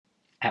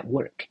At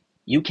work,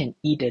 you can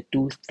either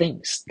do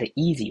things the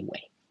easy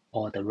way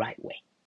or the right way.